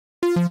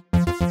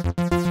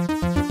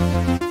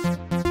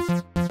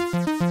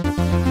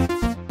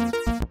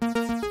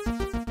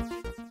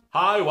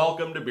Why,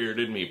 welcome to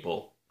Bearded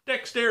Meeple.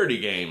 Dexterity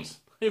games.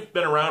 They've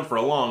been around for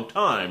a long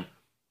time.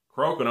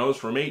 Crokinose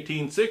from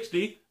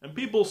 1860, and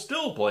people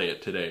still play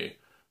it today.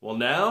 Well,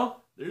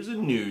 now, there's a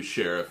new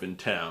sheriff in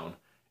town.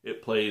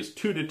 It plays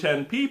 2 to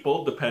 10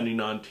 people,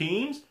 depending on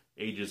teams,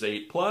 ages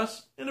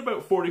 8+, in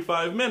about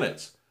 45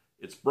 minutes.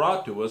 It's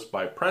brought to us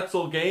by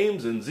Pretzel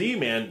Games and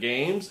Z-Man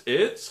Games.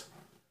 It's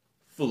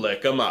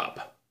Flick 'em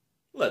Up.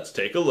 Let's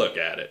take a look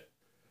at it.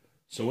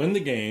 So in the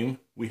game,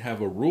 we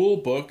have a rule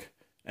book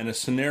and a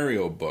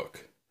scenario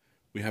book.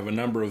 We have a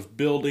number of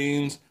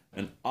buildings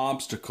and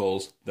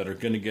obstacles that are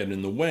going to get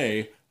in the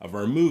way of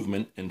our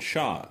movement and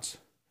shots.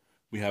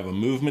 We have a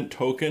movement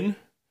token,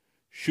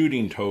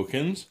 shooting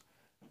tokens,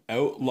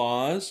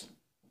 outlaws,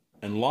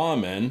 and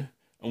lawmen,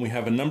 and we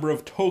have a number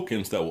of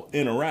tokens that will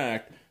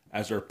interact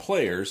as our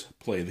players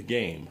play the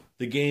game.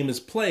 The game is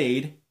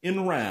played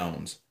in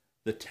rounds.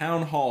 The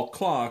town hall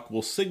clock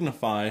will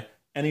signify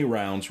any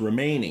rounds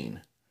remaining.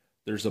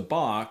 There's a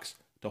box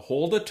to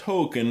hold a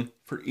token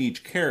for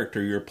each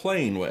character you're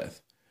playing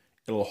with.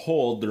 It'll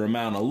hold their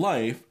amount of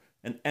life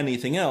and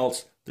anything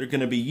else they're going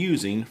to be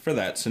using for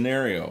that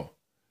scenario.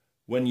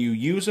 When you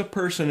use a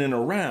person in a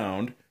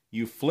round,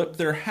 you flip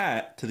their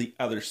hat to the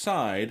other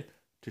side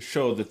to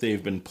show that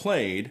they've been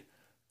played.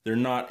 They're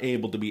not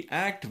able to be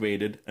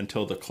activated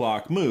until the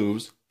clock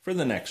moves for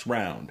the next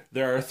round.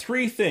 There are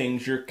 3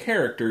 things your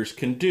characters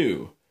can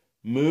do: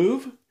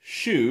 move,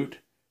 shoot,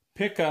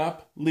 pick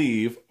up,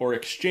 leave, or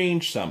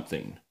exchange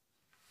something.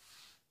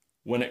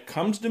 When it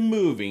comes to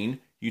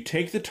moving, you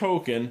take the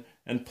token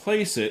and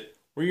place it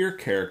where your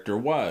character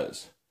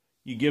was.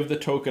 You give the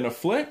token a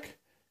flick,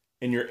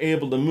 and you're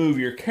able to move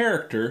your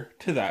character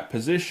to that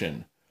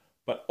position,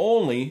 but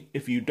only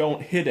if you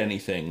don't hit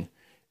anything.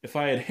 If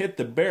I had hit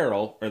the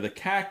barrel or the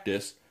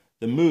cactus,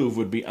 the move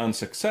would be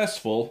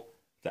unsuccessful,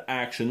 the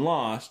action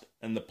lost,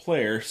 and the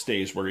player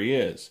stays where he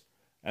is.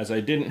 As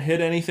I didn't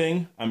hit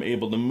anything, I'm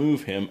able to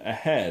move him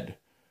ahead.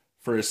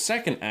 For his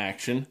second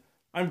action,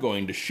 I'm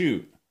going to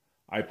shoot.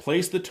 I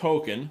place the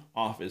token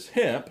off his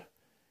hip.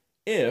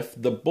 If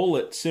the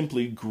bullet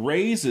simply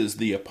grazes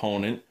the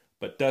opponent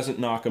but doesn't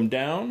knock him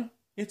down,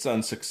 it's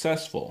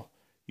unsuccessful.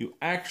 You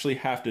actually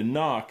have to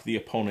knock the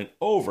opponent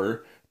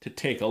over to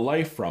take a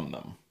life from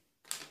them.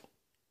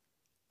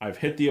 I've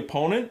hit the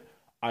opponent.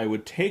 I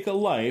would take a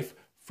life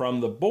from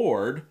the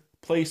board,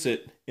 place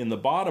it in the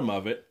bottom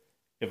of it.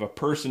 If a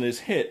person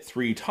is hit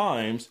 3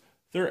 times,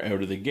 they're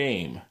out of the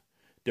game.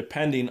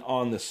 Depending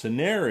on the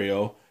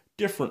scenario,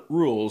 different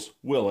rules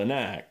will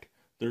enact.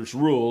 There's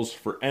rules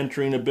for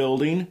entering a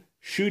building,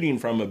 shooting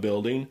from a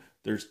building.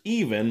 There's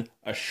even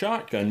a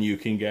shotgun you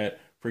can get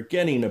for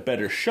getting a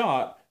better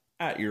shot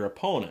at your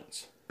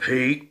opponents.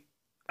 Pete,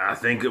 I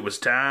think it was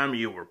time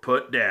you were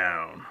put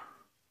down.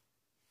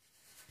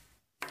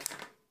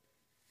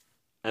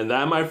 And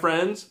that, my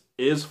friends,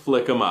 is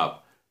Flick 'em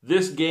Up.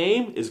 This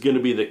game is going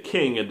to be the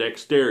king of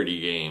dexterity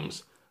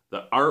games.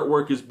 The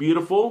artwork is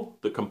beautiful.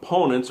 The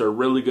components are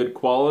really good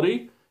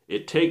quality.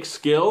 It takes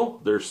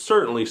skill. There's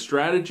certainly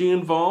strategy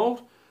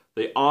involved.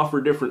 They offer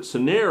different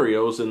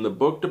scenarios in the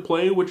book to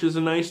play, which is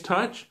a nice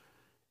touch.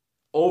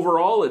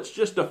 Overall, it's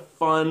just a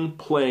fun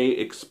play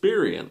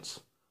experience.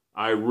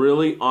 I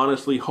really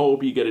honestly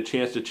hope you get a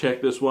chance to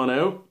check this one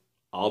out.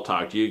 I'll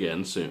talk to you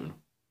again soon.